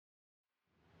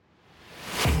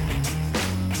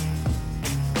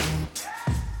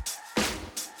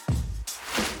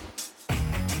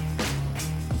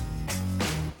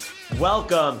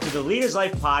Welcome to the Leaders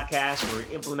Life podcast, where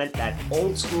we implement that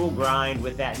old school grind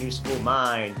with that new school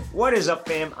mind. What is up,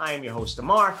 fam? I am your host,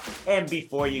 Amar. And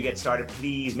before you get started,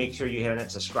 please make sure you hit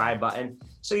that subscribe button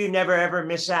so you never ever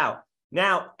miss out.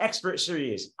 Now, Expert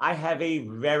Series, I have a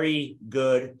very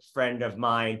good friend of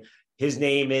mine. His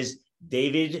name is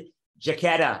David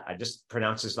Jaquetta. I just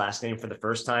pronounced his last name for the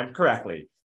first time correctly.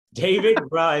 David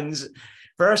runs,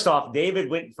 first off, David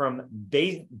went from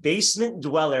basement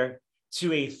dweller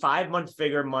to a 5-month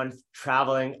figure month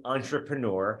traveling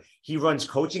entrepreneur. He runs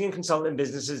coaching and consulting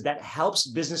businesses that helps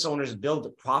business owners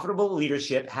build profitable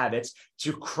leadership habits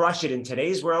to crush it in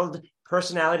today's world,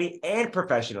 personality and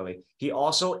professionally. He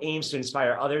also aims to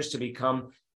inspire others to become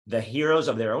the heroes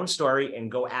of their own story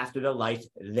and go after the life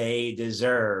they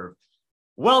deserve.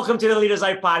 Welcome to the Leaders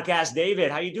Life podcast,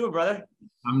 David. How you doing, brother?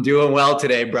 I'm doing well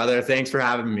today, brother. Thanks for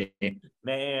having me.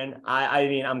 Man, I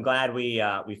mean, I'm glad we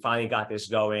finally got this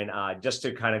going. Just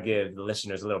to kind of give the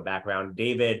listeners a little background,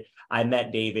 I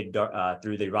met David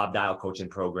through the Rob Dial coaching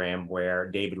program, where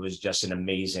David was just an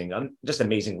amazing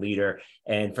leader.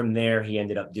 And from there, he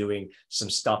ended up doing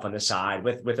some stuff on the side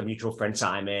with a mutual friend,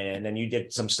 Simon. And then you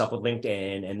did some stuff with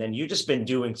LinkedIn. And then you've just been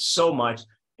doing so much.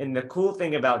 And the cool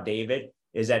thing about David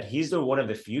is that he's one of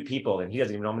the few people, and he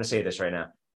doesn't even know I'm going to say this right now,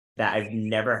 that I've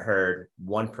never heard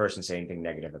one person say anything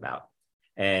negative about.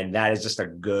 And that is just a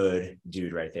good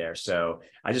dude right there. So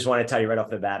I just want to tell you right off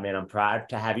the bat, man, I'm proud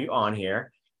to have you on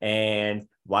here. And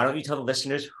why don't you tell the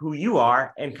listeners who you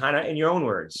are and kind of in your own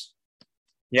words?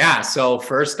 Yeah. So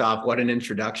first off, what an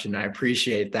introduction. I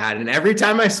appreciate that. And every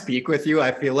time I speak with you,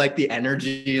 I feel like the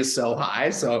energy is so high.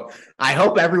 So I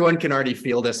hope everyone can already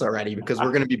feel this already, because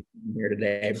we're going to be here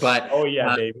today. But oh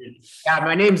yeah, David. Yeah,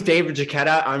 my name's David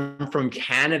Jaquetta. I'm from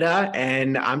Canada,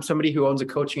 and I'm somebody who owns a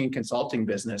coaching and consulting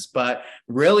business. But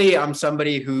really, I'm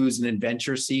somebody who's an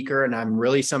adventure seeker, and I'm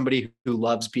really somebody who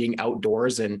loves being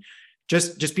outdoors and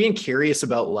just being curious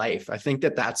about life. I think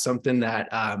that that's something that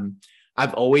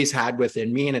I've always had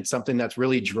within me. And it's something that's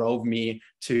really drove me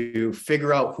to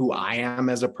figure out who I am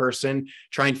as a person,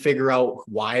 try and figure out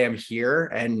why I'm here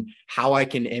and how I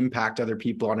can impact other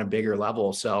people on a bigger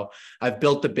level. So I've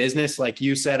built the business. Like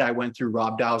you said, I went through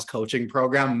Rob Dial's coaching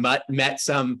program, met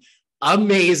some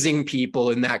amazing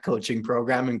people in that coaching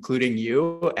program, including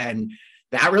you. And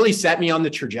that really set me on the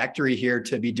trajectory here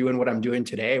to be doing what I'm doing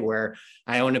today, where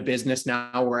I own a business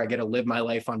now where I get to live my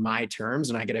life on my terms,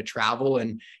 and I get to travel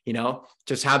and,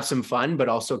 just have some fun, but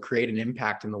also create an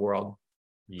impact in the world.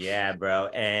 Yeah, bro.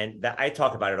 And I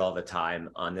talk about it all the time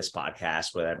on this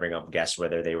podcast, when I bring up guests,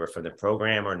 whether they were from the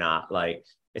program or not. Like,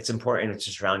 it's important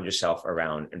to surround yourself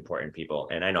around important people.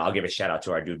 And I know I'll give a shout out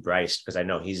to our dude, Bryce, because I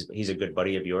know he's a good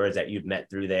buddy of yours that you've met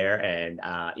through there. And,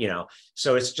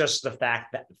 so it's just the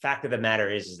fact of the matter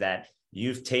is that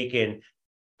you've taken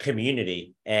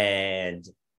community and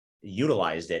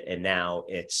utilized it, and now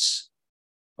it's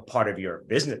a part of your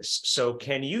business. So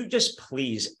can you just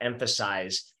please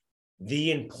emphasize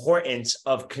the importance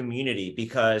of community?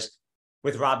 Because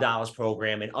with Rob Dial's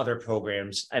program and other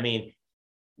programs, I mean,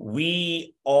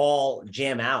 we all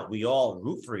jam out. We all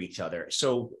root for each other.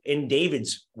 So in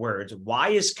David's words, why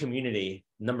is community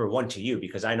number one to you?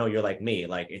 Because I know you're like me,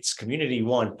 like it's community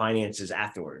one, finances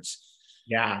afterwards.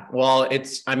 Yeah. Well,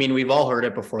 we've all heard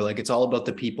it before. Like, it's all about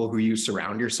the people who you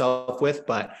surround yourself with.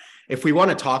 But if we want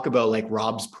to talk about like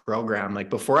Rob's program, like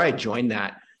before I joined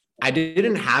that, I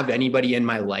didn't have anybody in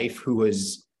my life who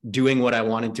was doing what I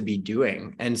wanted to be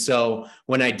doing. And so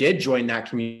when I did join that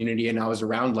community and I was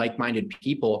around like-minded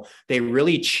people, they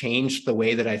really changed the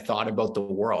way that I thought about the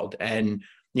world. And,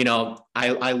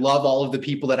 I love all of the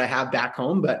people that I have back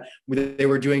home, but they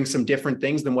were doing some different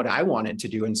things than what I wanted to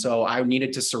do. And so I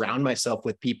needed to surround myself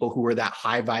with people who were that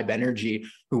high vibe energy,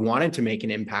 who wanted to make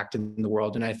an impact in the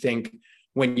world. And I think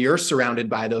when you're surrounded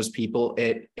by those people,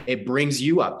 it brings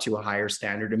you up to a higher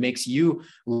standard. It makes you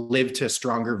live to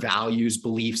stronger values,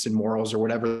 beliefs, and morals, or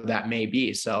whatever that may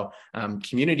be. So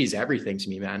community is everything to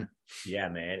me, man. Yeah,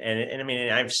 man. And I mean,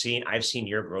 I've seen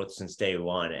your growth since day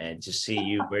one, and to see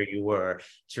you where you were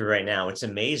to right now, it's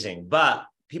amazing. But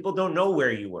people don't know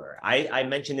where you were. I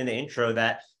mentioned in the intro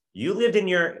that you lived in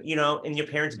your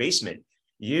parents' basement.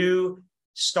 You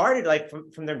started like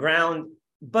from the ground.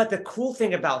 But the cool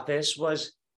thing about this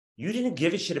was you didn't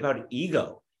give a shit about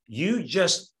ego. You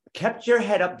just kept your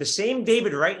head up. The same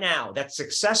David right now that's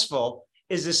successful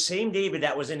is the same David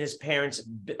that was in his parents'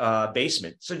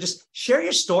 basement. So just share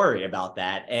your story about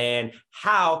that, and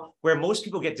how, where most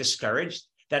people get discouraged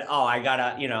that, I'm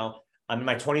in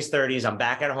my 20s, 30s, I'm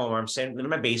back at home, or I'm sitting in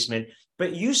my basement,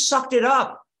 but you sucked it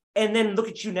up. And then look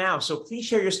at you now. So please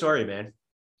share your story, man.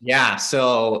 Yeah.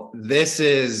 So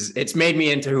it's made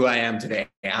me into who I am today.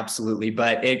 Absolutely.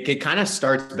 But it kind of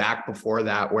starts back before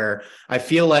that, where I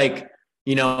feel like,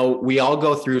 we all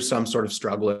go through some sort of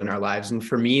struggle in our lives. And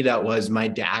for me, that was my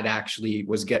dad actually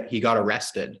he got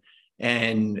arrested.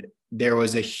 And there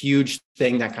was a huge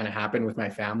thing that kind of happened with my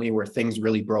family where things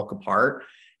really broke apart.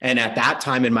 And at that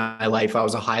time in my life, I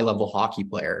was a high level hockey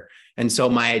player. And so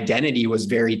my identity was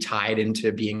very tied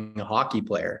into being a hockey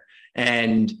player.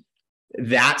 And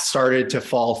that started to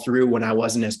fall through when I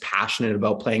wasn't as passionate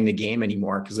about playing the game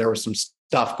anymore, because there was some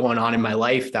stuff going on in my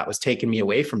life that was taking me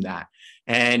away from that.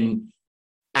 And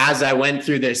as I went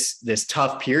through this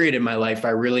tough period in my life, I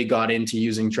really got into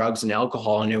using drugs and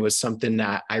alcohol. And it was something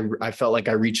that I felt like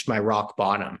I reached my rock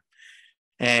bottom.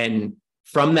 And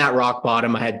from that rock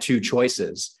bottom, I had two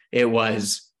choices. It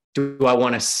was, do I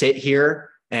want to sit here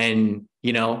and,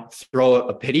 throw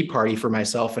a pity party for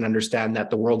myself and understand that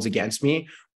the world's against me?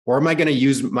 Or am I going to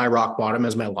use my rock bottom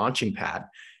as my launching pad?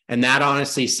 And that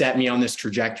honestly set me on this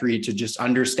trajectory to just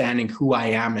understanding who I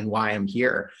am and why I'm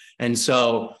here. And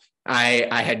so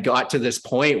I had got to this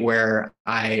point where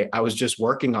I was just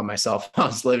working on myself. I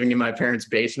was living in my parents'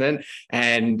 basement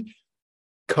and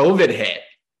COVID hit.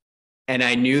 And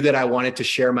I knew that I wanted to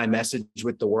share my message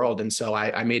with the world. And so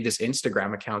I made this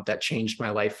Instagram account that changed my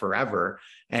life forever.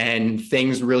 And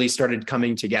things really started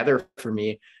coming together for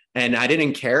me. And I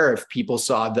didn't care if people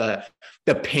saw the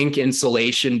pink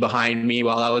insulation behind me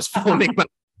while I was filming my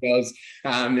videos.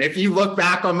 If you look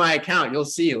back on my account, you'll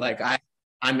see like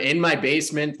I'm in my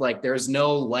basement, like there's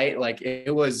no light, like I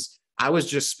was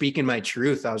just speaking my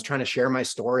truth. I was trying to share my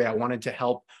story. I wanted to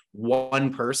help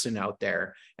one person out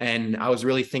there. And I was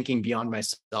really thinking beyond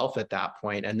myself at that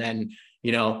point. And then,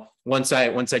 once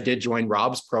I did join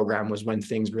Rob's program was when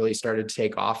things really started to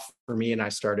take off for me. And I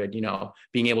started,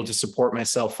 being able to support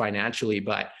myself financially.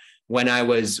 But when I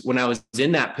was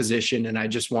in that position and I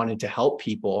just wanted to help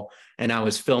people and I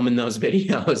was filming those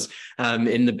videos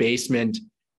in the basement,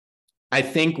 I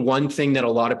think one thing that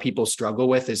a lot of people struggle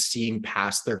with is seeing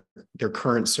past their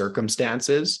current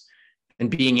circumstances and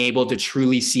being able to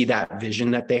truly see that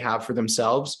vision that they have for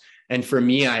themselves. And for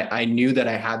me, I knew that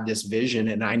I had this vision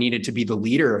and I needed to be the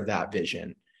leader of that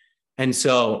vision. And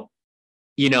so,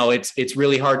 it's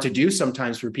really hard to do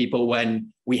sometimes for people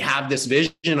when we have this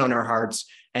vision on our hearts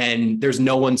and there's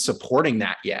no one supporting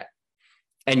that yet.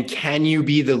 And can you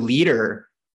be the leader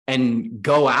and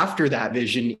go after that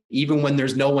vision even when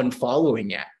there's no one following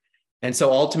yet? And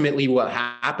so ultimately what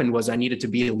happened was I needed to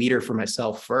be a leader for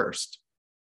myself first.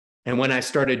 And when I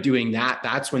started doing that,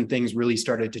 that's when things really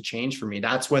started to change for me.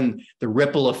 That's when the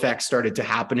ripple effect started to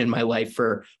happen in my life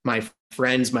for my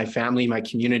friends, my family, my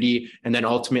community, and then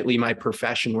ultimately my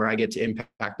profession where I get to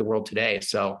impact the world today.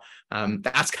 So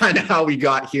that's kind of how we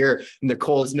got here in the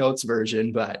Cole's Notes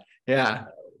version. But yeah.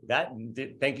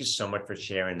 Thank you so much for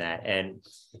sharing that. And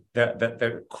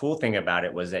the cool thing about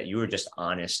it was that you were just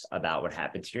honest about what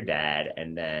happened to your dad.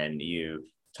 And then you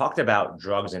talked about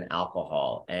drugs and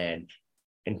alcohol. And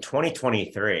in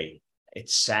 2023,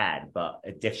 it's sad, but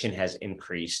addiction has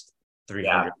increased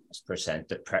 300%.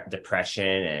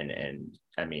 Depression and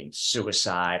I mean,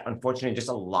 suicide. Unfortunately, just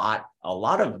a lot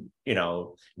of,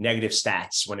 negative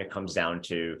stats when it comes down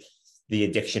to the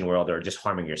addiction world or just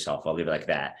harming yourself. I'll leave it like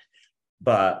that.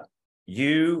 But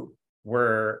you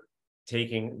were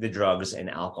taking the drugs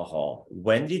and alcohol.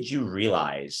 When did you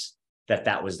realize that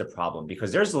that was the problem?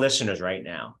 Because there's listeners right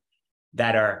now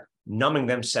that are numbing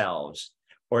themselves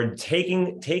or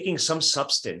taking some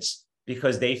substance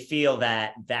because they feel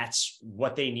that that's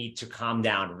what they need to calm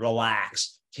down,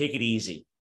 relax, take it easy.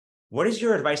 What is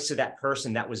your advice to that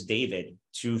person that was David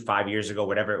 5 years ago,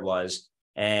 whatever it was?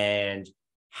 And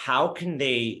how can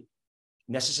they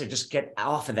necessarily just get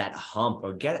off of that hump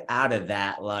or get out of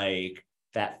that,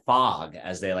 that fog,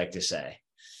 as they like to say?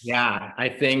 Yeah, I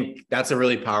think that's a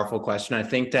really powerful question. I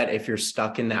think that if you're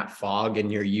stuck in that fog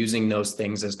and you're using those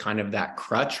things as kind of that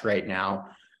crutch right now,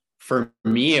 for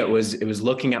me, it was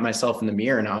looking at myself in the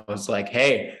mirror and I was like,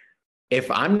 hey, if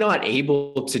I'm not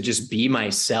able to just be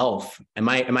myself, am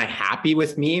I happy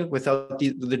with me without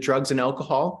the drugs and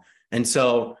alcohol? And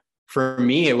so for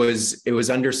me, it was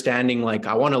understanding like,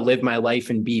 I want to live my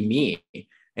life and be me.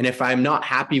 And if I'm not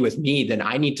happy with me, then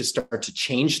I need to start to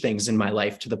change things in my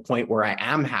life to the point where I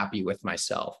am happy with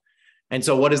myself. And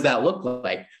so what does that look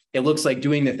like? It looks like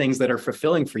doing the things that are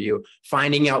fulfilling for you,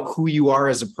 finding out who you are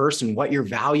as a person, what your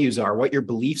values are, what your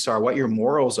beliefs are, what your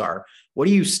morals are, what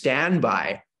do you stand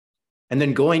by? And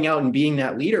then going out and being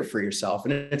that leader for yourself.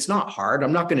 And it's not hard.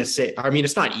 I'm not going to say,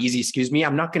 it's not easy, excuse me.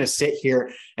 I'm not going to sit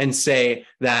here and say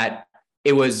that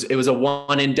it was a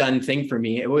one and done thing for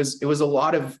me. It was a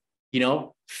lot of,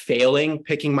 failing,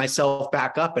 picking myself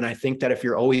back up. And I think that if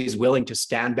you're always willing to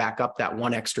stand back up that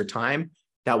one extra time,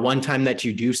 that one time that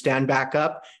you do stand back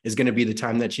up is going to be the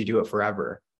time that you do it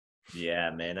forever.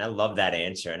 Yeah, man, I love that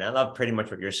answer. And I love pretty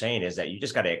much what you're saying is that you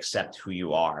just got to accept who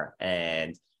you are.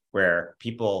 And where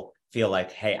people feel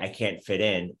like, hey, I can't fit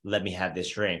in, let me have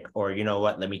this drink. Or, you know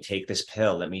what, let me take this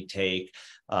pill. Let me take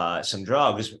some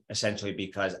drugs, essentially,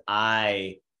 because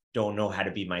I don't know how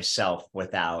to be myself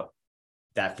without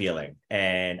that feeling.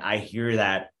 And I hear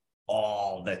that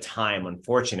all the time,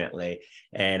 unfortunately.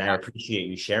 And I appreciate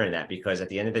you sharing that, because at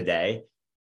the end of the day,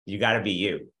 you got to be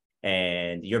you.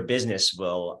 And your business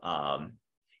will,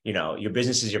 your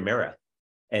business is your mirror,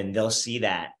 and they'll see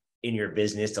that in your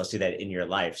business. They'll see that in your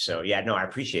life. So yeah, no, I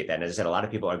appreciate that. And as I said, a lot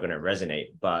of people are going to resonate,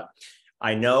 but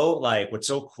I know like what's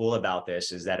so cool about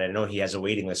this is that I know he has a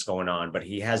waiting list going on, but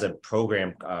he has a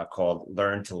program called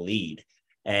Learn to Lead.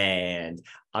 And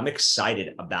I'm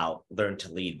excited about Learn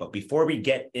to Lead. But before we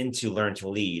get into Learn to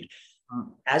Lead,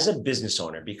 as a business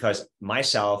owner, because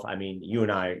myself, I mean, you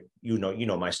and I, you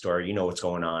know my story, you know what's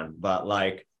going on. But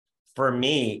like for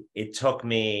me, it took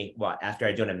me, after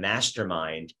I done a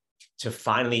mastermind, to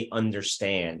finally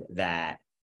understand that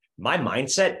my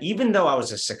mindset, even though I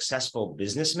was a successful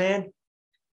businessman,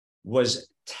 was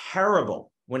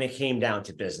terrible when it came down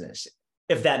to business,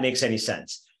 if that makes any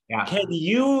sense. Yeah. Can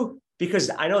you, because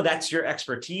I know that's your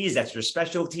expertise, that's your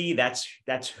specialty, that's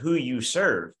who you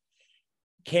serve.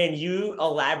 Can you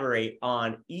elaborate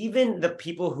on even the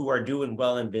people who are doing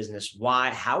well in business,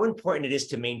 how important it is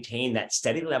to maintain that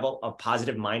steady level of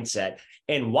positive mindset,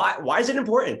 and why is it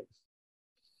important?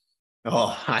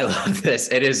 Oh, I love this.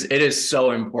 It is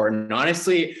so important.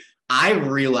 Honestly, I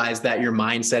realize that your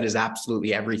mindset is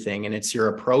absolutely everything, and it's your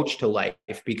approach to life,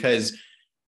 because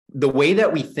the way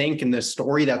that we think and the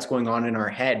story that's going on in our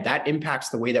head, that impacts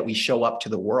the way that we show up to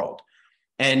the world.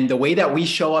 And the way that we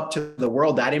show up to the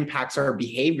world, that impacts our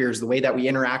behaviors, the way that we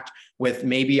interact with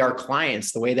maybe our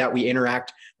clients, the way that we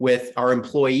interact with our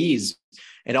employees.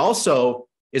 It also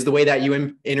is the way that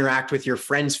you interact with your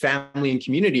friends, family, and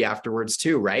community afterwards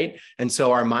too, right? And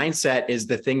so our mindset is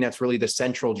the thing that's really the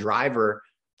central driver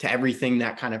to everything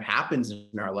that kind of happens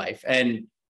in our life. And,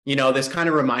 this kind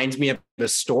of reminds me of the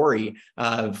story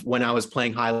of when I was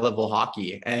playing high-level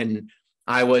hockey. And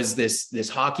I was this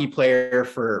hockey player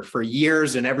for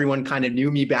years, and everyone kind of knew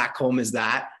me back home as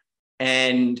that.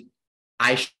 And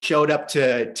I showed up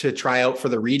to try out for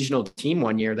the regional team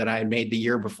one year that I had made the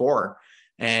year before.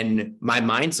 And my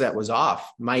mindset was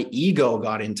off. My ego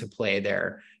got into play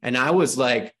there. And I was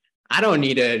like, I don't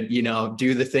need to,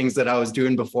 do the things that I was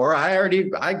doing before.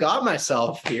 I got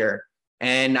myself here.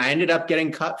 And I ended up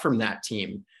getting cut from that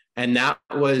team. And that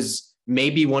was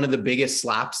maybe one of the biggest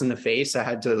slaps in the face I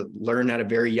had to learn at a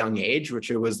very young age, which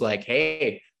it was like,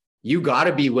 hey, you got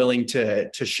to be willing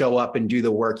to show up and do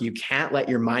the work. You can't let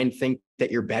your mind think that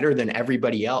you're better than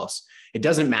everybody else. It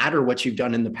doesn't matter what you've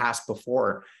done in the past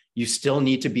before. You still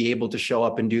need to be able to show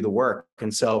up and do the work.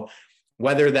 And so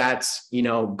whether that's,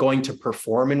 going to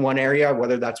perform in one area,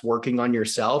 whether that's working on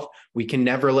yourself, we can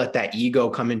never let that ego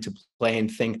come into play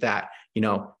and think that,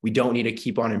 we don't need to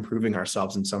keep on improving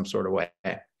ourselves in some sort of way.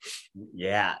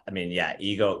 Yeah. I mean, yeah,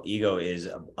 ego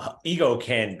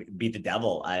can beat the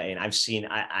devil. And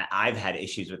I've had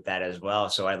issues with that as well.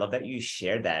 So I love that you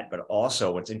shared that. But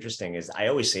also what's interesting is I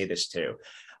always say this too,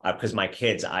 because my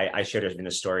kids, I shared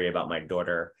a story about my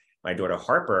daughter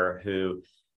Harper, who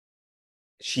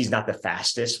she's not the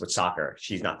fastest with soccer.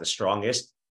 She's not the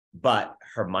strongest, but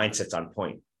her mindset's on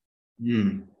point.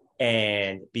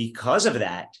 And because of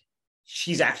that,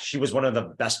 she was one of the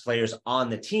best players on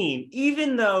the team,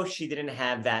 even though she didn't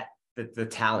have the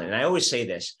talent. And I always say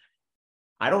this,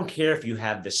 I don't care if you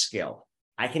have the skill.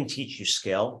 I can teach you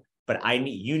skill, but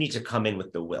you need to come in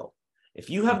with the will. If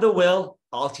you have the will,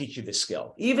 I'll teach you the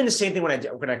skill. Even the same thing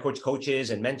when I coach coaches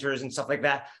and mentors and stuff like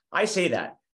that, I say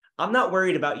that. I'm not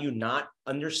worried about you not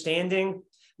understanding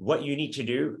what you need to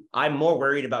do. I'm more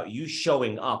worried about you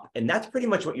showing up. And that's pretty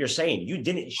much what you're saying. You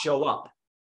didn't show up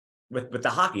with the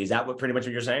hockey. Is that pretty much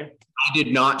what you're saying? I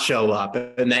did not show up.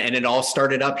 And it all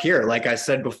started up here. Like I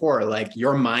said before, like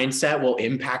your mindset will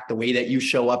impact the way that you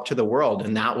show up to the world.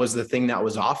 And that was the thing that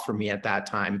was off for me at that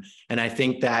time. And I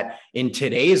think that in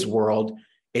today's world,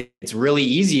 it's really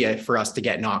easy for us to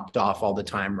get knocked off all the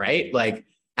time, right? Like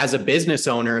as a business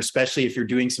owner, especially if you're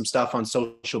doing some stuff on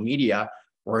social media,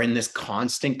 we're in this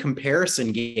constant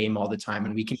comparison game all the time,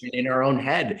 and we can get in our own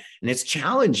head, and it's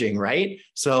challenging, right?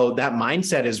 So that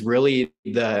mindset is really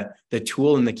the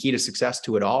tool and the key to success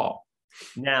to it all.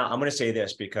 Now, I'm going to say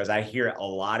this because I hear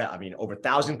over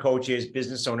 1,000 coaches,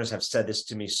 business owners have said this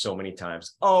to me so many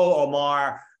times. Oh,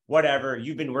 Omar, whatever,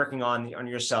 you've been working on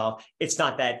yourself. It's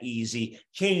not that easy.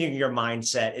 Changing your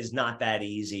mindset is not that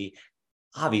easy.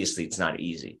 Obviously, it's not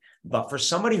easy. But for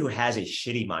somebody who has a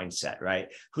shitty mindset, right?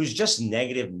 Who's just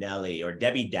negative Nelly or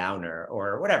Debbie Downer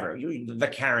or whatever, the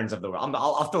Karens of the world.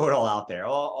 I'll throw it all out there.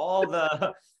 All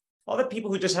the people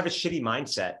who just have a shitty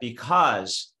mindset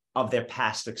because of their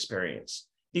past experience,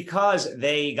 because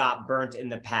they got burnt in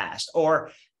the past,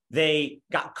 or they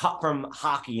got cut from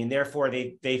hockey and therefore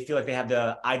they feel like they have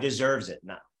the I deserves it.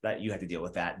 Not that you have to deal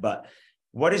with that, but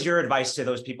what is your advice to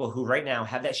those people who right now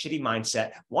have that shitty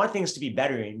mindset, want things to be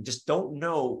better, and just don't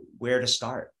know where to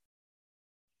start?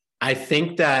 I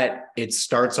think that it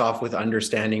starts off with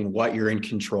understanding what you're in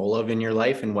control of in your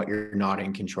life and what you're not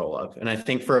in control of. And I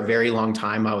think for a very long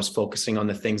time, I was focusing on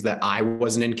the things that I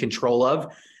wasn't in control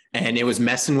of, and it was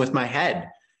messing with my head.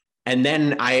 And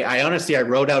then I honestly, I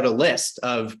wrote out a list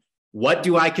of what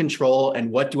do I control and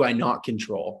what do I not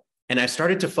control? And I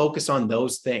started to focus on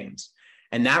those things.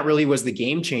 And that really was the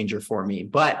game changer for me.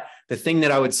 But the thing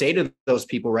that I would say to those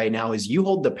people right now is you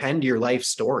hold the pen to your life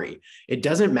story. It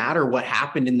doesn't matter what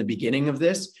happened in the beginning of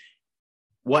this.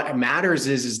 What matters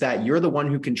is that you're the one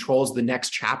who controls the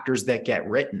next chapters that get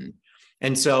written.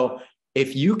 And so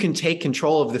if you can take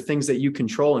control of the things that you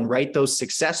control and write those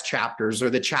success chapters, or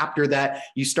the chapter that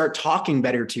you start talking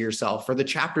better to yourself, or the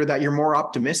chapter that you're more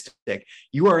optimistic,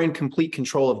 you are in complete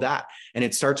control of that. And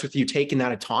it starts with you taking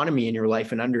that autonomy in your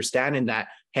life and understanding that,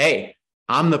 hey,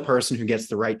 I'm the person who gets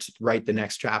the right to write the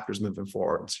next chapters moving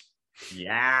forwards.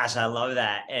 Yes, I love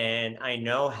that. And I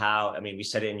know how, I mean, we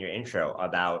said it in your intro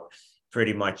about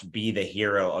pretty much be the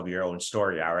hero of your own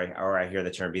story, or I hear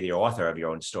the term be the author of your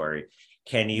own story.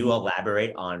 Can you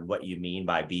elaborate on what you mean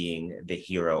by being the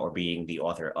hero or being the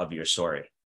author of your story?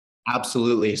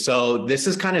 Absolutely. So this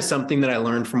is kind of something that I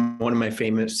learned from one of my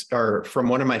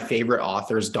favorite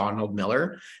authors, Donald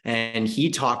Miller. And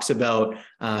he talks about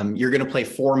you're going to play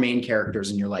four main characters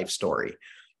in your life story.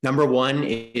 Number one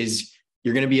is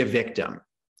you're going to be a victim.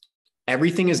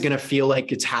 Everything is going to feel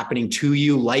like it's happening to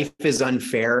you. Life is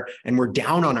unfair, and we're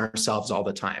down on ourselves all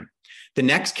the time. The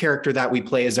next character that we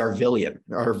play is our villain.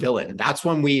 That's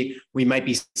when we might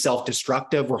be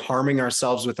self-destructive. We're harming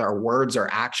ourselves with our words, our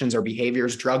actions, our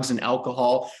behaviors, drugs and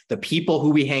alcohol, the people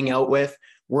who we hang out with.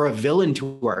 We're a villain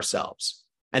to ourselves.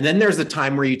 And then there's the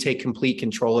time where you take complete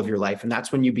control of your life. And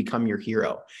that's when you become your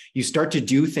hero. You start to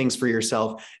do things for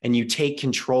yourself and you take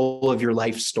control of your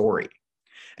life story.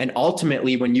 And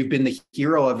ultimately, when you've been the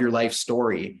hero of your life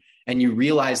story and you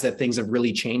realize that things have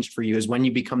really changed for you, is when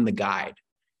you become the guide.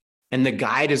 And the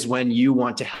guide is when you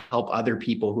want to help other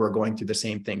people who are going through the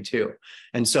same thing too.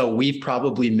 And so we've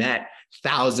probably met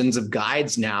thousands of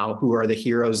guides now who are the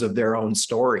heroes of their own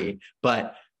story.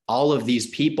 But all of these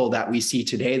people that we see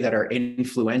today that are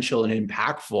influential and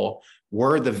impactful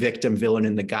were the victim, villain,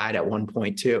 and the guide at one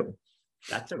point too.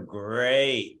 That's a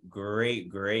great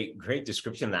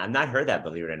description of that. I've not heard that,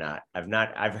 believe it or not.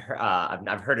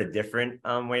 I've heard a different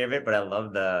way of it, but I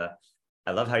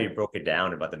love how you broke it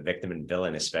down about the victim and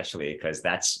villain, especially because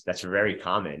that's very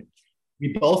common.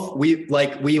 We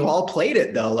all played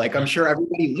it though. Like, I'm sure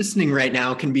everybody listening right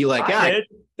now can be like, yeah,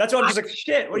 that's why I'm just like,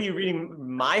 shit, what are you reading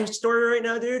my story right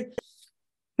now, dude?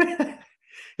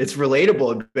 It's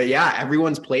relatable, but yeah,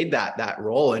 everyone's played that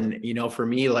role. And, you know, for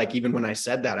me, like, even when I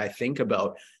said that, I think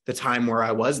about the time where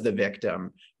I was the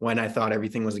victim, when I thought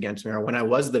everything was against me, or when I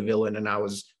was the villain and I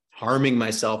was harming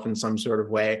myself in some sort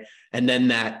of way. And then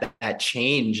that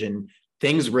change, and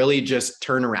things really just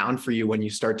turn around for you when you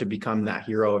start to become that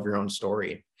hero of your own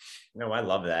story. No, I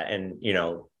love that. And, you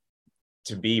know,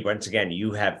 to be, once again,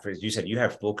 you said you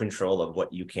have full control of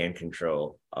what you can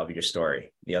control of your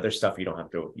story. The other stuff, you don't have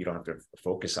to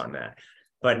focus on that.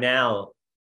 But now,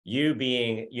 you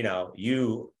being, you know,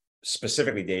 you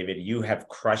specifically, David, you have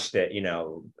crushed it, you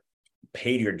know,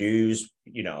 paid your dues,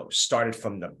 you know, started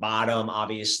from the bottom,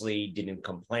 obviously didn't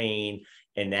complain,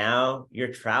 and now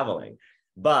you're traveling.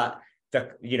 But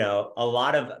a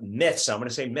lot of myths, I'm going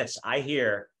to say myths, I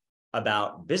hear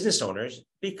about business owners,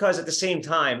 because at the same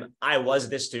time, I was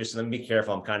this too. So let me be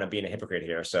careful. I'm kind of being a hypocrite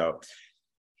here. So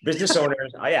business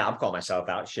owners, I'm calling myself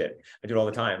out. Shit, I do it all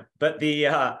the time. But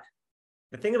the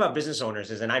thing about business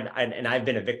owners is, and I've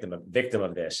been a victim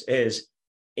of this, is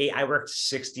I worked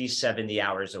 60, 70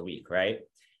 hours a week, right?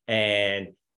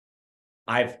 And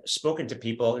I've spoken to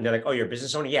people and they're like, oh, you're a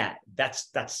business owner? Yeah, that's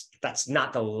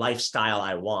not the lifestyle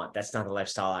I want. That's not the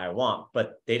lifestyle I want.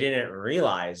 But they didn't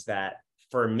realize that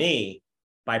for me,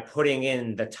 by putting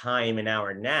in the time and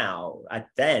hour now, I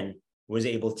then was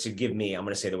able to give me, I'm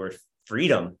going to say the word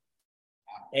freedom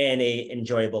and a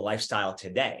enjoyable lifestyle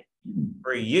today.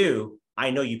 For you, I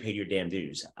know you paid your damn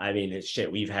dues. I mean, it's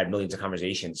shit. We've had millions of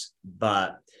conversations,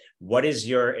 but what is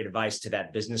your advice to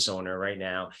that business owner right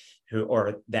now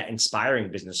or that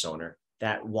inspiring business owner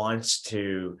that wants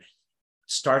to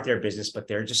start their business, but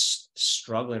they're just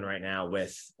struggling right now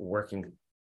with working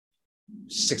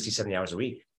 60, 70 hours a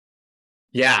week?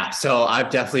 Yeah. So I've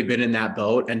definitely been in that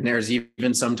boat. And there's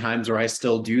even some times where I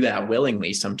still do that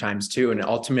willingly sometimes too. And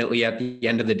ultimately at the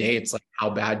end of the day, it's like, how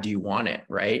bad do you want it?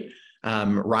 Right.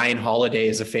 Ryan Holiday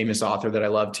is a famous author that I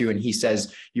love too. And he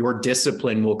says, your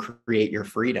discipline will create your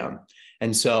freedom.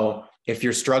 And so if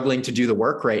you're struggling to do the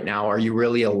work right now, are you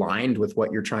really aligned with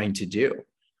what you're trying to do?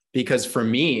 Because for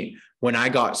me, when I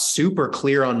got super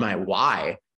clear on my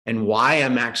why, and why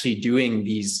I'm actually doing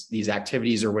these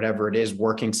activities or whatever it is,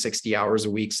 working 60 hours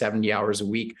a week, 70 hours a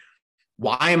week,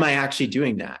 why am I actually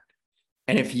doing that?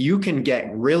 And if you can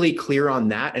get really clear on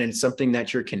that, and it's something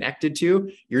that you're connected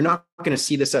to, you're not going to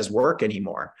see this as work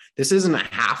anymore. This isn't a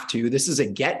have to, this is a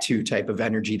get to type of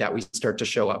energy that we start to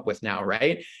show up with now,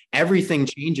 right? Everything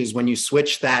changes when you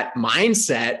switch that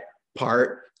mindset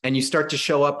part and you start to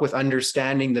show up with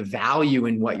understanding the value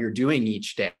in what you're doing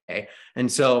each day.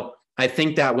 And so I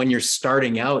think that when you're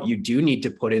starting out, you do need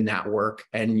to put in that work,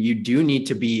 and you do need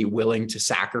to be willing to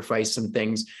sacrifice some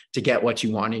things to get what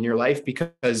you want in your life.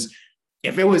 Because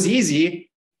if it was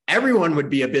easy, everyone would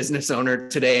be a business owner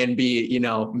today and be,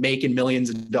 making millions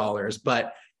of dollars.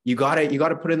 But you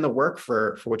gotta put in the work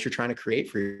for what you're trying to create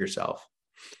for yourself.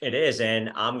 It is.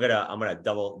 And I'm gonna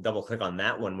double click on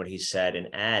that one, what he said, and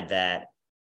add that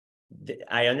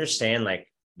I understand, like,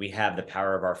 we have the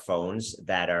power of our phones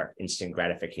that are instant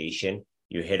gratification.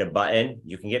 You hit a button,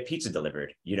 you can get pizza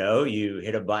delivered. You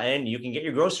hit a button, you can get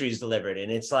your groceries delivered.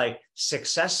 And it's like,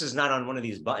 success is not on one of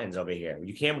these buttons over here.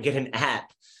 You can't get an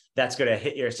app that's going to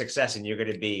hit your success and you're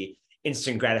going to be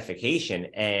instant gratification.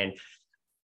 And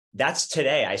that's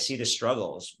today. I see the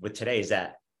struggles with today is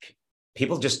that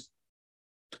people just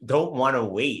don't want to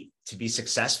wait to be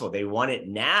successful. They want it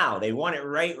now. They want it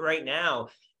right now.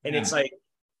 And It's like,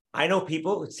 I know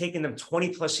people, it's taken them 20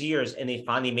 plus years and they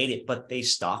finally made it, but they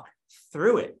stuck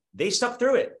through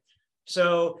it.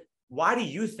 So why do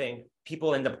you think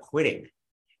people end up quitting?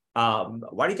 Why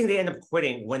do you think they end up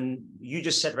quitting when you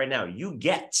just said right now, you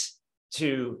get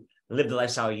to live the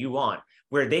lifestyle you want,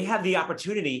 where they have the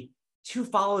opportunity to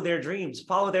follow their dreams,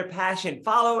 follow their passion,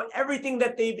 follow everything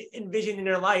that they've envisioned in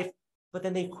their life, but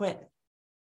then they quit?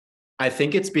 I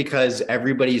think it's because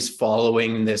everybody's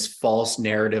following this false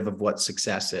narrative of what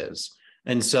success is.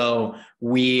 And so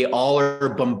we all are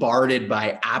bombarded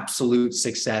by absolute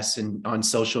success on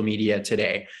social media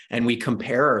today, and we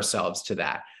compare ourselves to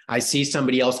that. I see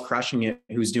somebody else crushing it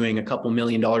who's doing a couple $1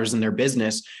 million in their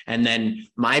business, and then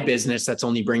my business that's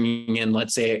only bringing in,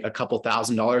 let's say, a couple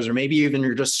 $1,000, or maybe even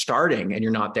you're just starting and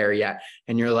you're not there yet.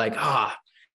 And you're like,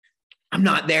 I'm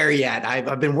not there yet.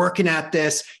 I've been working at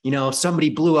this. Somebody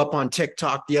blew up on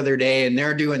TikTok the other day and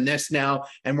they're doing this now.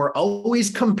 And we're always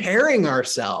comparing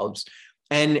ourselves.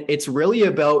 And it's really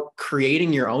about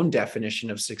creating your own definition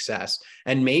of success.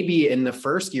 And maybe in the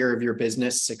first year of your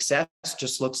business, success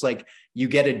just looks like you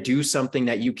get to do something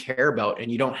that you care about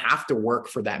and you don't have to work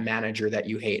for that manager that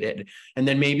you hated. And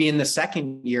then maybe in the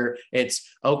second year, it's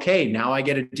okay, now I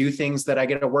get to do things that I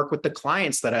get to work with the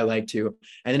clients that I like to.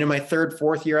 And then in my third,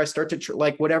 fourth year, I start to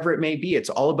like whatever it may be. It's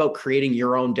all about creating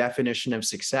your own definition of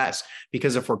success.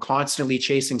 Because if we're constantly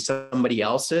chasing somebody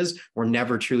else's, we're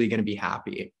never truly going to be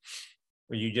happy.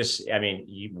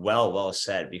 You well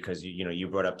said, because you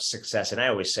brought up success, and I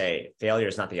always say failure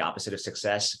is not the opposite of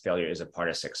success. Failure is a part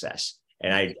of success.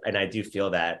 And I do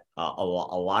feel that a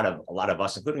lot of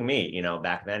us, including me,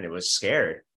 back then, it was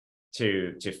scared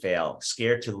to fail,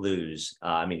 scared to lose.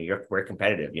 We're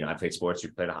competitive. I played sports,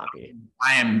 you played hockey.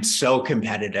 I am so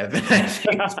competitive.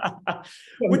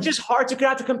 Which is hard to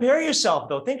not to compare yourself,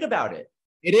 though. Think about it.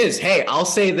 It is. Hey, I'll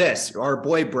say this. Our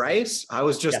boy Bryce, I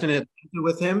was just in Atlanta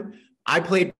with him. I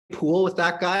played pool with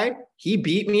that guy. He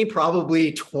beat me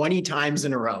probably 20 times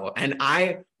in a row. And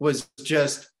I was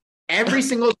just, every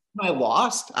single time I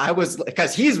lost,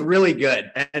 because he's really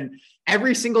good. And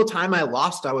every single time I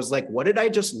lost, I was like, what did I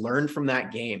just learn from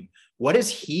that game? What is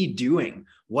he doing?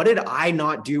 What did I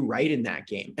not do right in that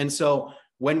game? And so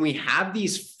when we have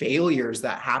these failures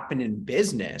that happen in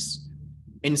business,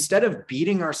 instead of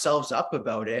beating ourselves up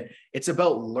about it, it's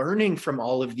about learning from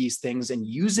all of these things and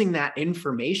using that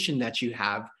information that you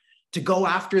have to go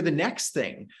after the next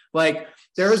thing. Like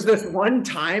there was this one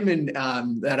time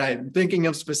that I'm thinking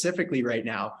of specifically right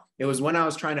now. It was when I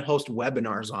was trying to host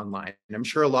webinars online. And I'm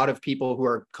sure a lot of people who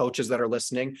are coaches that are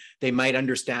listening, they might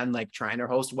understand like trying to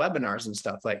host webinars and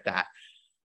stuff like that.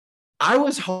 I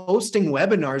was hosting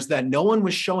webinars that no one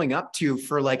was showing up to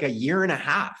for like a year and a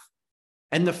half.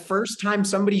 And the first time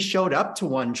somebody showed up to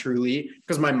one, truly,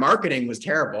 because my marketing was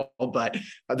terrible, but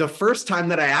the first time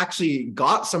that I actually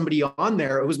got somebody on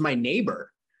there, it was my neighbor,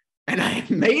 and I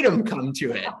made him come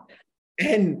to it.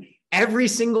 And every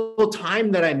single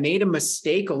time that I made a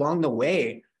mistake along the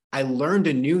way, I learned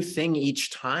a new thing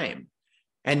each time.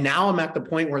 And now I'm at the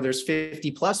point where there's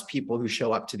 50 plus people who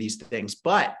show up to these things.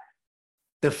 But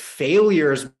the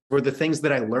failures were the things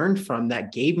that I learned from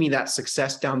that gave me that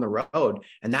success down the road.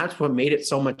 And that's what made it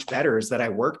so much better, is that I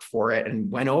worked for it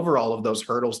and went over all of those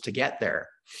hurdles to get there.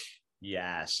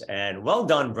 Yes. And well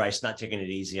done, Bryce, not taking it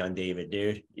easy on David,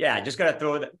 dude. Yeah, I just got to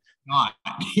throw that.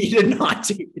 He did not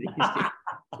take it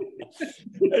easy.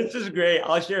 It's just great.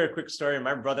 I'll share a quick story.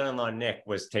 My brother-in-law, Nick,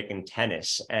 was taking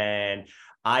tennis, and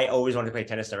I always wanted to play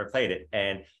tennis, never played it.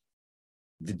 And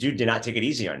the dude did not take it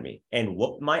easy on me and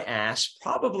whooped my ass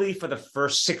probably for the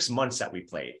first 6 months that we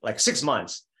played, like 6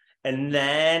 months. And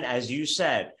then, as you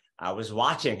said, I was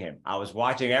watching him. I was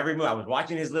watching every move. I was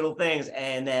watching his little things.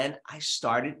 And then I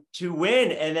started to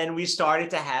win. And then we started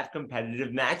to have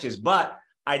competitive matches. But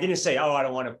I didn't say, oh, I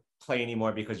don't want to play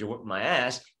anymore because you whooped my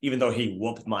ass, even though he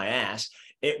whooped my ass.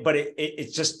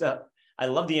 It's just, I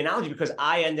love the analogy, because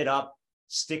I ended up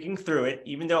sticking through it,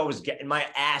 even though I was getting my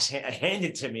ass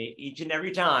handed to me each and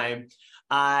every time.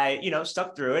 I,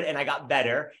 stuck through it, and I got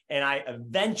better. And I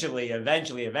eventually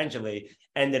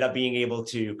ended up being able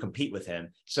to compete with him.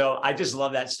 So I just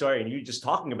love that story. And you just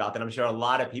talking about that, I'm sure a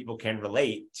lot of people can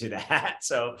relate to that.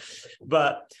 So,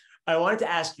 but I wanted to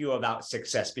ask you about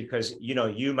success, because,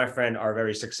 you, my friend, are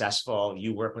very successful.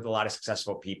 You work with a lot of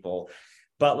successful people.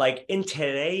 But like in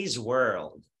today's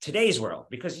world,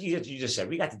 because you just said,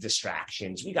 we got the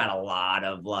distractions, we got a lot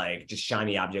of like just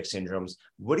shiny object syndromes.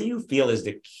 What do you feel is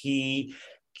the key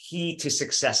to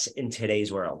success in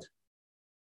today's world?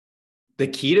 The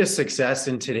key to success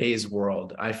in today's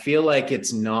world, I feel like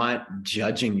it's not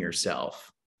judging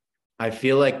yourself. I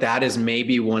feel like that is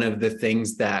maybe one of the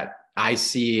things that I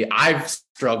see I've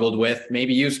struggled with.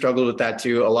 Maybe you struggled with that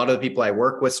too. A lot of the people I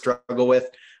work with struggle with.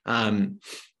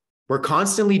 We're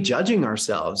constantly judging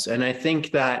ourselves. And I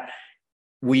think that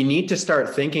we need to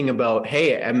start thinking about,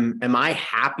 hey, am I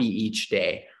happy each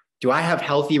day? Do I have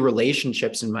healthy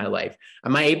relationships in my life?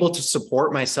 Am I able to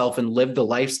support myself and live the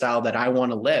lifestyle that I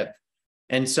want to live?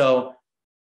 And so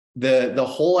the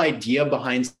whole idea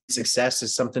behind success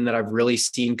is something that I've really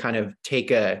seen kind of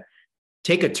take a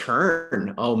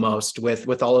turn almost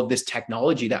with all of this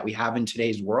technology that we have in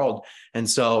today's world. And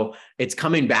so it's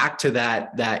coming back to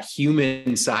that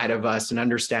human side of us and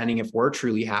understanding if we're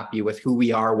truly happy with who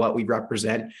we are, what we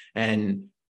represent, and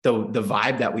the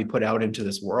vibe that we put out into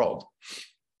this world.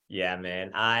 Yeah,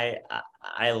 man.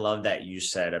 I love that you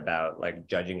said about like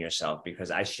judging yourself,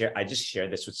 because I just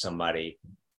shared this with somebody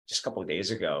just a couple of days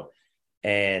ago,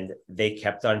 and they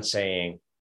kept on saying,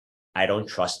 I don't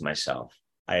trust myself.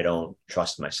 I don't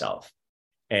trust myself.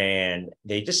 And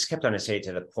they just kept on to say it,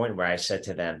 to the point where I said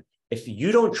to them, if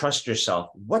you don't trust yourself,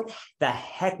 what the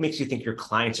heck makes you think your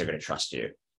clients are going to trust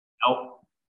you? Nope.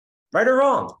 Right or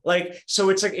wrong? Like, so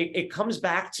it's like, it comes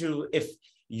back to, if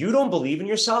you don't believe in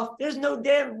yourself, there's no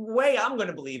damn way I'm going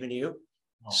to believe in you.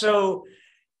 Okay. So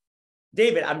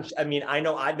David, I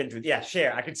know I've been through,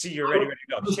 share. I can see you're ready to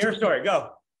go. Share a story, go.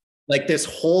 Like this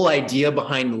whole idea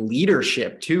behind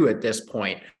leadership too, at this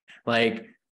point, like,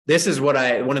 this is one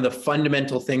of the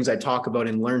fundamental things I talk about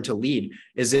in Learn to Lead,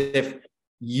 is if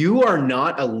you are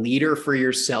not a leader for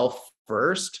yourself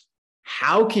first,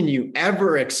 how can you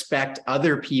ever expect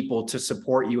other people to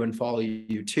support you and follow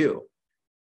you too?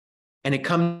 And it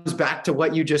comes back to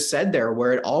what you just said there,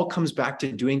 where it all comes back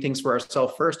to doing things for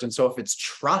ourselves first. And so if it's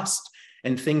trust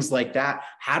and things like that,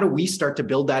 how do we start to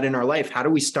build that in our life? How do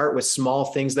we start with small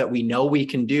things that we know we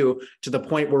can do, to the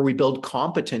point where we build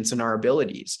competence in our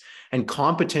abilities? And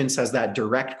competence has that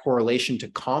direct correlation to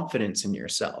confidence in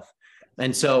yourself.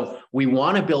 And so we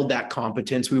want to build that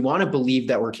competence. We want to believe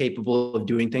that we're capable of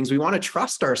doing things. We want to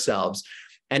trust ourselves.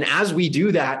 And as we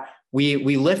do that, we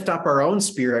lift up our own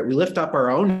spirit. We lift up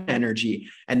our own energy.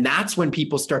 And that's when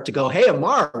people start to go, hey,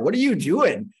 Amar, what are you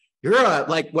doing? You're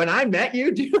like, when I met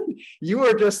you, dude, you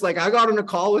were just like, I got on a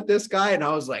call with this guy and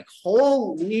I was like,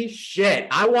 holy shit,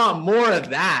 I want more of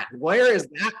that. Where is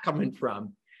that coming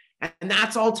from? And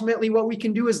that's ultimately what we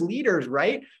can do as leaders,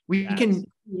 right? We can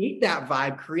create that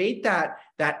vibe, create that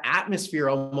atmosphere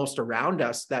almost around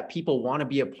us that people want to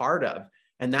be a part of.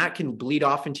 And that can bleed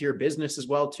off into your business as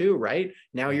well too, right?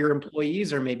 Now your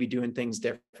employees are maybe doing things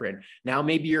different. Now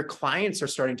maybe your clients are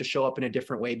starting to show up in a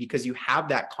different way, because you have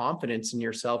that confidence in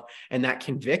yourself and that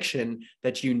conviction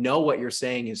that you know what you're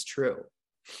saying is true.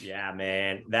 Yeah,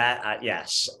 man. That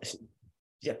yes.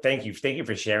 Yeah, thank you. Thank you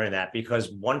for sharing that,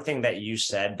 because one thing that you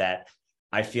said that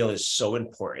I feel is so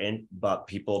important, but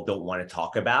people don't want to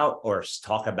talk about or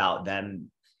talk about them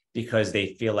because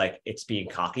they feel like it's being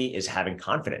cocky, is having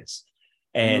confidence.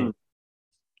 And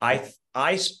I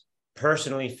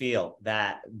personally feel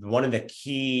that one of the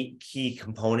key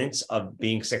components of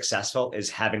being successful is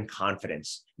having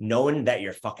confidence, knowing that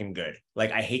you're fucking good.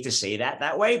 Like, I hate to say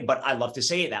that way, but I love to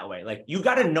say it that way. Like, you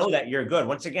got to know that you're good.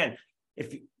 Once again,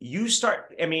 if you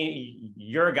start, I mean,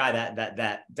 you're a guy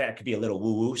that could be a little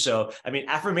woo woo. So, I mean,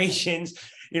 affirmations,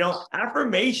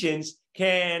 affirmations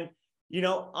can,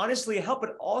 honestly help.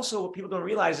 But also, what people don't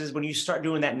realize is when you start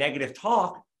doing that negative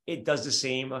talk, it does the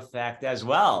same effect as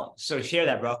well. So share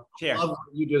that, bro. Share. I love what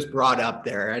you just brought up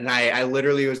there. And I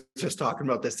literally was just talking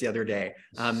about this the other day.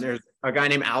 There's a guy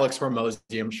named Alex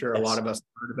Hormozi. I'm sure a lot of us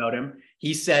heard about him.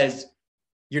 He says,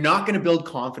 you're not going to build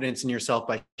confidence in yourself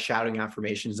by shouting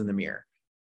affirmations in the mirror.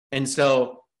 And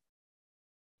so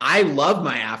I love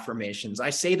my affirmations.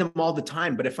 I say them all the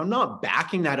time, but if I'm not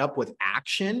backing that up with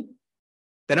action,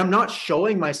 then I'm not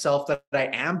showing myself that I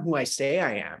am who I say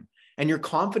I am. And your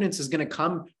confidence is going to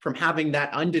come from having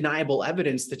that undeniable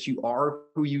evidence that you are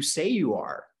who you say you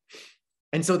are.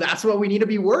 And so that's what we need to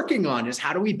be working on, is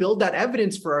how do we build that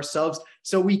evidence for ourselves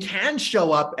so we can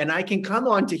show up and I can come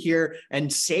on to here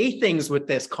and say things with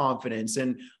this confidence.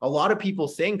 And a lot of people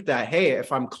think that, hey,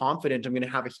 if I'm confident, I'm going to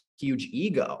have a huge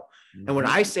ego. Mm-hmm. And when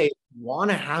I say, you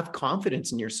want to have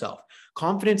confidence in yourself,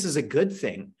 confidence is a good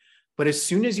thing. But as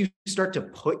soon as you start to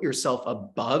put yourself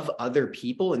above other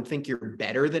people and think you're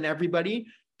better than everybody,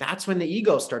 that's when the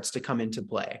ego starts to come into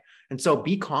play. And so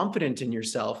be confident in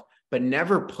yourself, but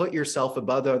never put yourself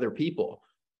above other people.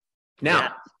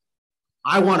 Now,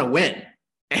 I want to win,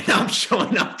 and I'm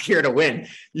showing up here to win.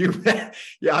 You bet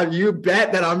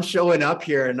that I'm showing up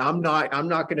here, and I'm not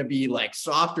going to be like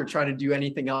soft or trying to do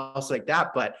anything else like that,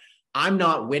 but I'm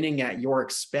not winning at your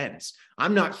expense.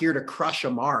 I'm not here to crush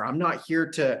Amar. I'm not here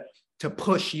to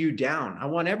push you down. I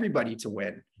want everybody to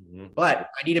win, but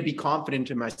I need to be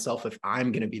confident in myself if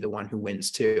I'm going to be the one who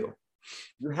wins too.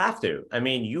 You have to. I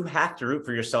mean, you have to root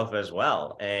for yourself as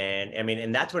well. And I mean,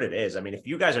 and that's what it is. I mean, if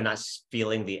you guys are not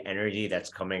feeling the energy that's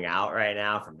coming out right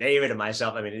now from David and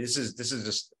myself, I mean, this is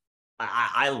just,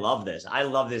 I love this. I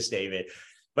love this, David.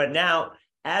 But now,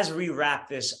 as we wrap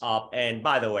this up, and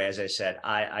by the way, as I said,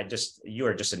 you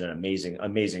are just an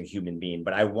amazing human being,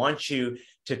 but I want you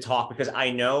to talk, because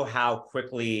I know how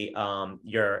quickly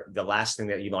the last thing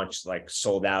that you launched like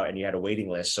sold out and you had a waiting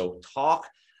list. So talk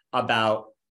about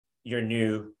your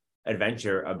new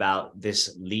adventure, about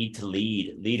this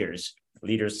leaders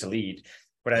to lead.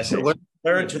 But I say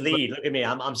learn to lead. Look at me.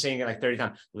 I'm saying it like 30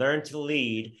 times. Learn to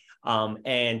lead.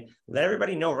 And let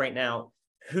everybody know right now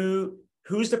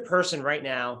who's the person right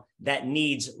now that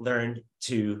needs learn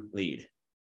to lead.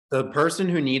 The person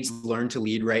who needs learn to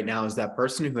lead right now is that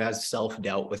person who has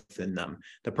self-doubt within them,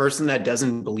 the person that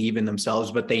doesn't believe in themselves,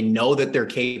 but they know that they're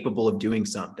capable of doing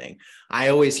something. I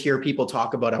always hear people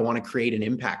talk about, I want to create an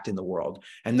impact in the world.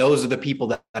 And those are the people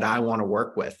that I want to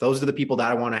work with. Those are the people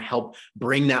that I want to help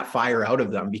bring that fire out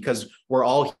of them, because we're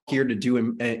all here to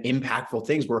do impactful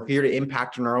things. We're here to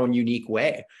impact in our own unique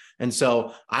way. And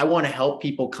so I want to help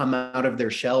people come out of their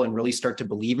shell and really start to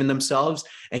believe in themselves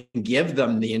and give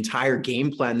them the entire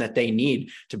game plan that they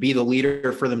need to be the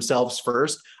leader for themselves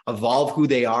first, evolve who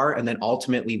they are, and then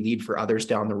ultimately lead for others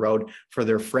down the road, for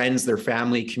their friends, their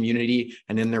family, community,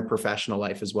 and in their professional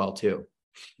life as well, too.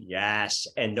 Yes.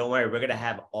 And don't worry, we're going to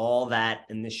have all that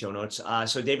in the show notes.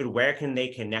 So David, where can they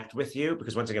connect with you?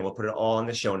 Because once again, we'll put it all in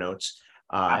the show notes.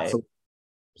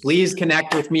 Please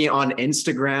connect with me on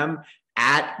Instagram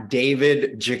at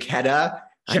David Jaquetta.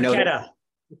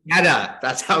 Jaquetta,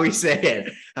 that's how we say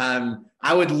it.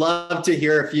 I would love to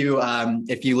hear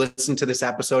if you listen to this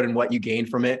episode and what you gained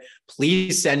from it.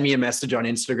 Please send me a message on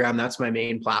Instagram. That's my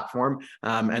main platform.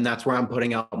 And that's where I'm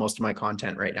putting out most of my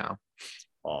content right now.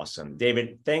 Awesome.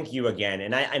 David, thank you again.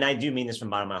 And I do mean this from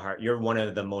the bottom of my heart. You're one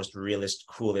of the most realist,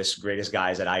 coolest, greatest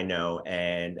guys that I know.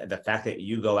 And the fact that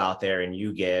you go out there and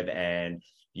you give, and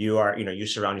you are, you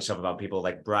surround yourself about people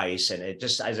like Bryce. And it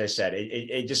just, as I said,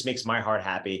 it just makes my heart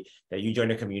happy that you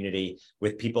join a community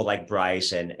with people like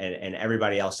Bryce and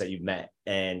everybody else that you've met.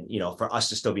 And, for us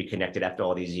to still be connected after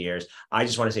all these years, I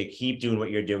just want to say, keep doing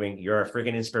what you're doing. You're a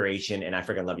freaking inspiration, and I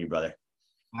freaking love you, brother.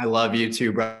 I love you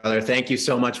too, brother. Thank you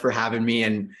so much for having me.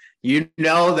 And you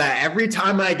know that every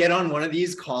time I get on one of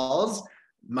these calls,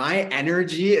 My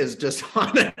energy is just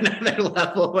on another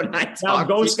level when I Now talk.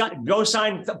 go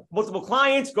sign multiple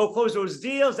clients, go close those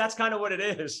deals. That's kind of what it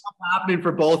is. Happening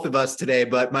for both of us today,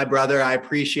 but my brother, I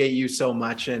appreciate you so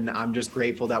much, and I'm just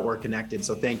grateful that we're connected.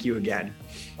 So thank you again.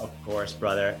 Of course,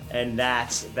 brother. And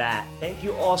that's that. Thank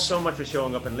you all so much for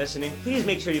showing up and listening. Please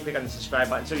make sure you click on the subscribe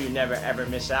button so you never, ever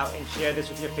miss out, and share this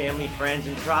with your family, friends,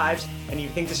 and tribes. And if you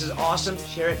think this is awesome,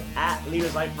 share it at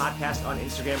Leaders Life Podcast on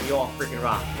Instagram. You all freaking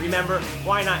rock. Remember,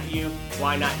 why not you?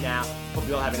 Why not now? Hope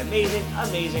you all have an amazing,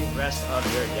 amazing rest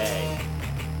of your day.